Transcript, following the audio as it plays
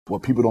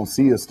What people don't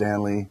see is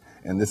Stanley,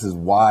 and this is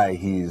why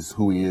he's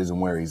who he is and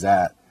where he's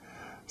at.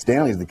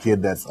 Stanley's the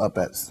kid that's up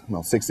at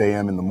 6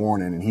 a.m. in the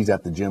morning, and he's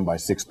at the gym by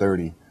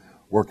 6:30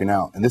 working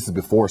out, and this is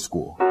before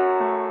school.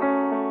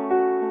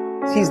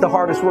 He's the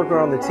hardest worker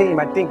on the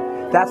team. I think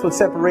that's what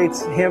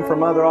separates him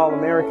from other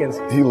All-Americans.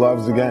 He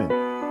loves the game.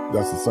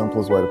 That's the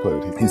simplest way to put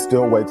it. He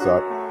still wakes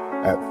up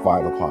at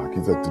 5 o'clock.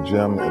 He's at the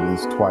gym at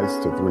least 2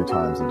 to 3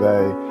 times a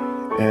day,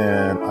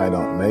 and I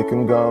don't make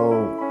him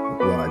go.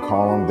 When I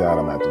call him, Dad,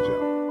 I'm at the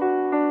gym.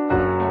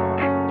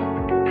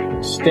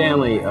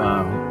 Stanley,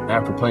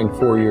 after playing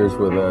 4 years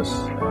with us,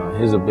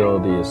 his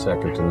ability is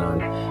second to none.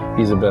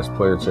 He's the best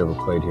player that's ever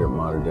played here at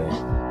Mater Dei.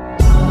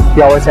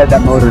 He always had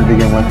that motor to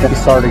begin with. He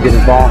started to get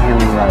his ball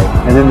handling right.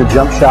 And then the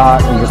jump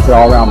shot and just the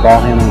all-around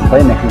ball handling and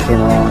playmaking came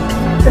along.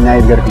 And now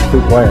you've got a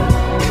complete player.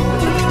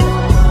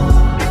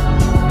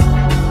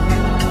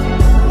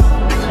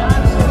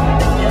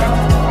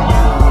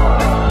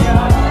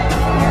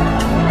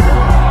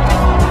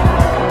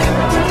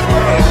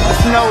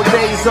 No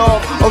days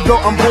off, although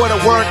I'm bored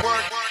at work.